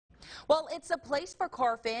Well, it's a place for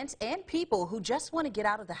car fans and people who just want to get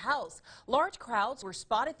out of the house. Large crowds were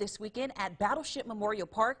spotted this weekend at Battleship Memorial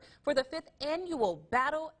Park for the 5th annual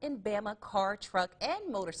Battle in Bama car, truck,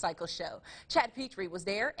 and motorcycle show. Chad Petrie was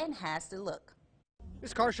there and has the look.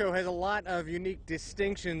 This car show has a lot of unique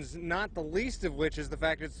distinctions, not the least of which is the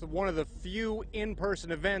fact it's one of the few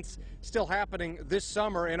in-person events still happening this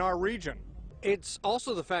summer in our region. It's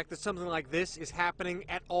also the fact that something like this is happening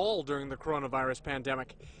at all during the coronavirus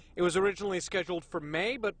pandemic. It was originally scheduled for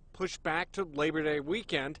May, but pushed back to Labor Day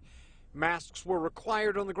weekend. Masks were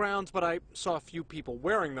required on the grounds, but I saw a few people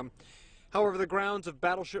wearing them. However, the grounds of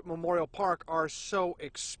Battleship Memorial Park are so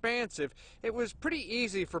expansive, it was pretty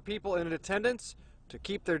easy for people in attendance to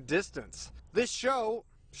keep their distance. This show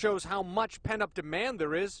shows how much pent-up demand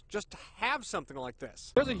there is just to have something like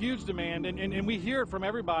this. There's a huge demand, and we hear it from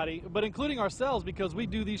everybody, but including ourselves, because we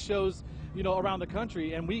do these shows, around the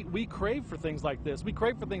country, and we crave for things like this. We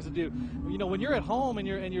crave for things to do. When you're at home and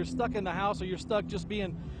you're stuck in the house, or you're stuck just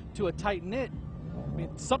being to a tight knit,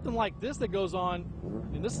 something like this that goes on,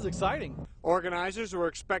 this is exciting. Organizers were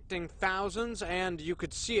expecting thousands, and you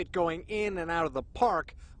could see it going in and out of the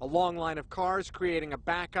park. A long line of cars creating a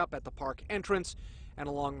backup at the park entrance and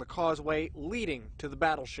along the causeway leading to the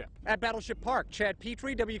Battleship. At Battleship Park, Chad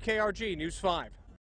Petrie, WKRG News 5.